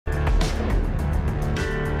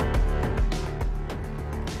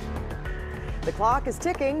The clock is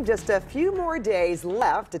ticking. Just a few more days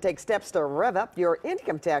left to take steps to rev up your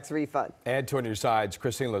income tax refund. And to On Your Side's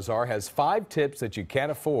Kristine Lazar has 5 tips that you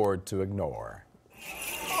can't afford to ignore.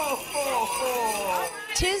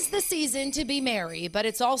 Tis the season to be merry, but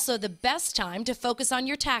it's also the best time to focus on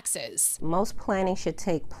your taxes. Most planning should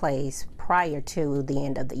take place prior to the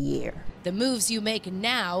end of the year. The moves you make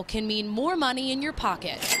now can mean more money in your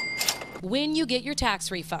pocket when you get your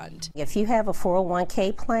tax refund. If you have a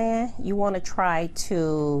 401k plan, you want to try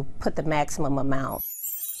to put the maximum amount.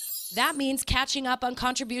 That means catching up on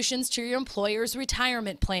contributions to your employer's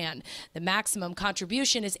retirement plan. The maximum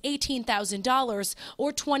contribution is $18,000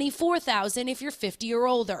 or $24,000 if you're 50 or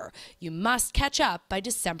older. You must catch up by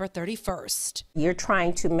December 31st. You're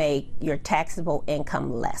trying to make your taxable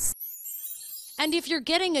income less. And if you're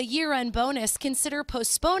getting a year-end bonus, consider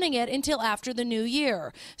postponing it until after the new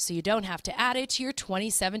year, so you don't have to add it to your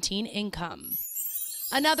 2017 income.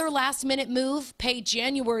 Another last-minute move, pay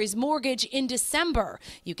January's mortgage in December.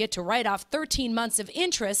 You get to write off 13 months of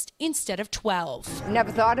interest instead of 12.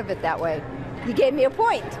 Never thought of it that way. You gave me a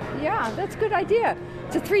point. Yeah, that's a good idea.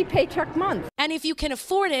 It's a 3-paycheck month. And if you can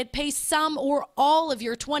afford it, pay some or all of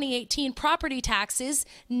your 2018 property taxes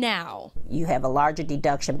now. You have a larger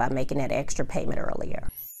deduction by making that extra payment earlier.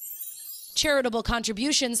 Charitable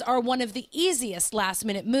contributions are one of the easiest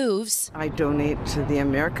last-minute moves. I donate to the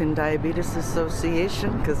American Diabetes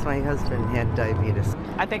Association because my husband had diabetes.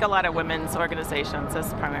 I think a lot of women's organizations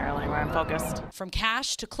is primarily where I'm focused. From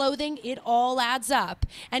cash to clothing, it all adds up.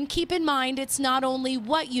 And keep in mind, it's not only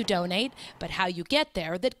what you donate, but how you get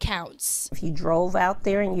there that counts. If you drove out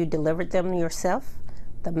there and you delivered them yourself,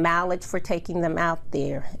 the mileage for taking them out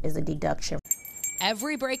there is a deduction.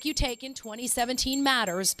 Every break you take in 2017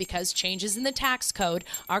 matters because changes in the tax code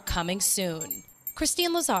are coming soon.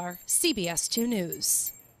 Kristine Lazar, CBS 2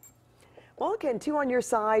 News. Well, can 2 on Your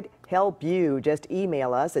Side help you? Just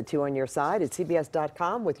email us at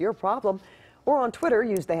 2onyourside@cbs.com with your problem, or on Twitter,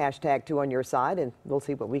 use the hashtag 2 on Your Side, and we'll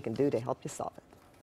see what we can do to help you solve it.